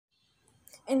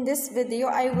In this video,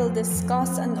 I will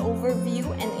discuss an overview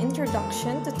and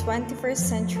introduction to 21st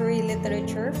century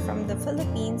literature from the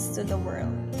Philippines to the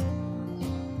world.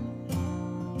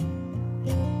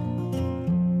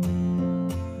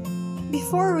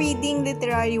 Before reading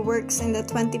literary works in the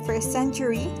 21st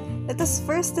century, let us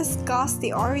first discuss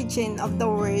the origin of the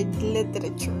word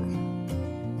literature.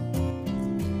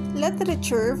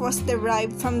 Literature was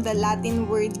derived from the Latin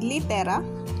word litera,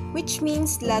 which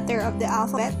means letter of the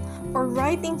alphabet or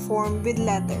writing form with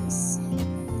letters.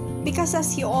 Because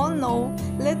as you all know,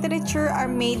 literature are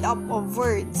made up of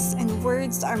words and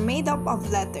words are made up of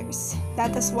letters.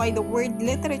 That is why the word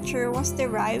literature was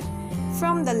derived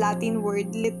from the Latin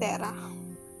word litera.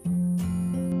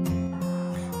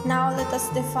 Now let us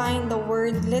define the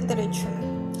word literature.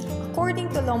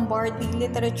 According to Lombardi,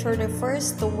 literature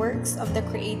refers to works of the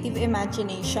creative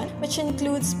imagination, which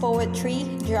includes poetry,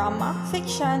 drama,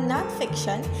 fiction,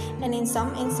 non-fiction, and in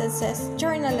some instances,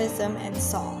 journalism and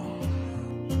song.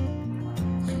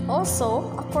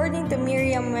 Also, according to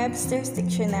Merriam-Webster's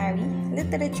dictionary,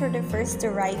 literature refers to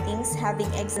writings having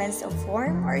excellence of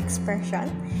form or expression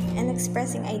and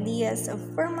expressing ideas of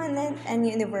permanent and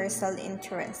universal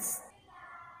interest.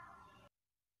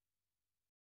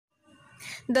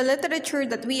 The literature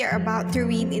that we are about to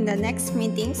read in the next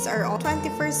meetings are all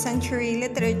 21st century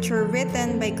literature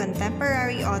written by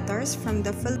contemporary authors from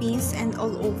the Philippines and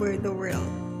all over the world.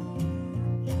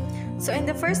 So in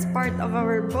the first part of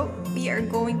our book, we are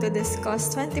going to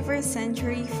discuss 21st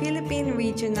century Philippine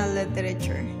regional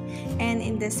literature. And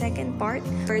in the second part,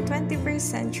 our 21st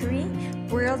century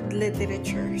world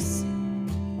literatures.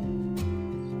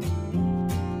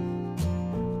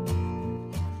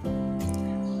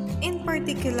 In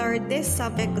particular, this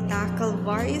subject will tackle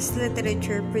various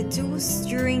literature produced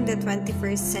during the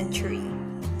 21st century.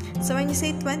 So when you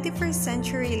say 21st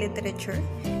century literature,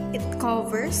 it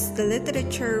covers the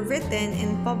literature written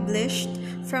and published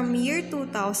from year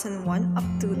 2001 up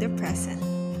to the present.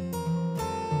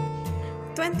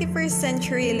 21st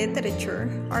century literature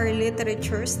are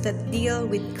literatures that deal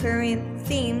with current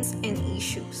themes and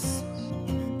issues.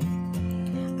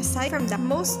 Aside from that,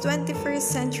 most 21st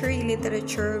century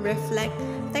literature reflect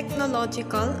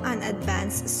technological and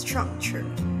advanced structure.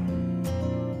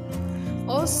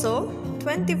 Also,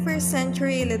 21st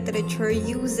century literature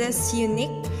uses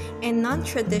unique and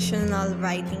non-traditional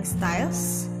writing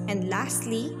styles. And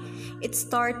lastly, it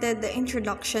started the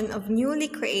introduction of newly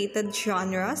created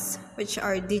genres, which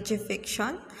are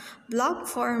digifiction, blog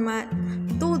format,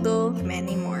 doodle,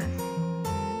 many more.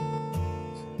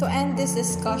 To end this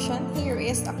discussion, here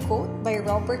is a quote by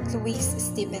Robert Louis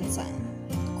Stevenson.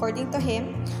 According to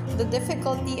him, the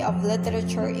difficulty of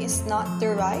literature is not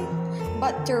to write,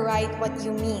 but to write what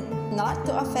you mean, not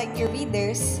to affect your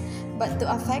readers, but to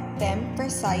affect them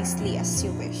precisely as you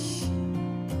wish.